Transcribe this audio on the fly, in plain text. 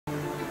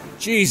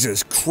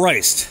Jesus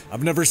Christ,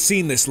 I've never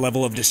seen this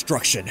level of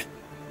destruction.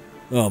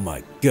 Oh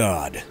my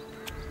god.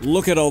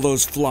 Look at all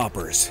those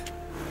floppers.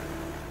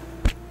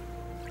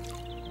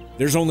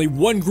 There's only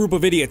one group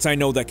of idiots I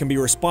know that can be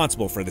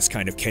responsible for this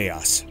kind of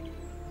chaos.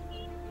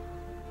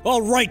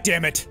 Alright,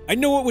 damn it! I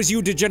know it was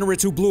you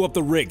degenerates who blew up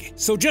the rig,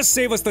 so just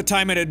save us the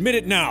time and admit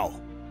it now!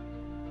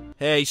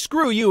 Hey,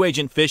 screw you,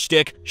 Agent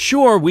Fishstick.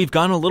 Sure, we've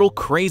gone a little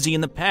crazy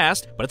in the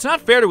past, but it's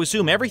not fair to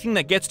assume everything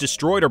that gets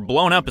destroyed or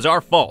blown up is our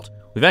fault.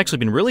 We've actually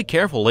been really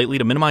careful lately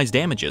to minimize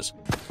damages.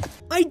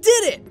 I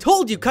did it!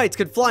 Told you kites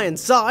could fly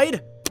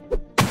inside!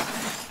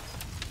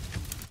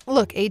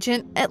 Look,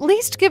 Agent, at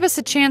least give us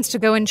a chance to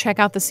go and check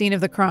out the scene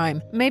of the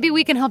crime. Maybe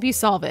we can help you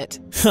solve it.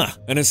 Huh,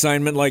 an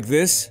assignment like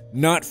this?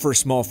 Not for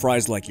small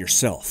fries like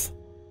yourself.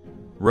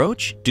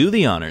 Roach, do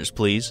the honors,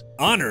 please.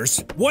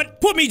 Honors?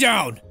 What? Put me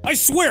down! I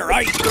swear,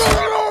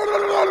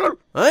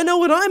 I know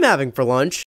what I'm having for lunch.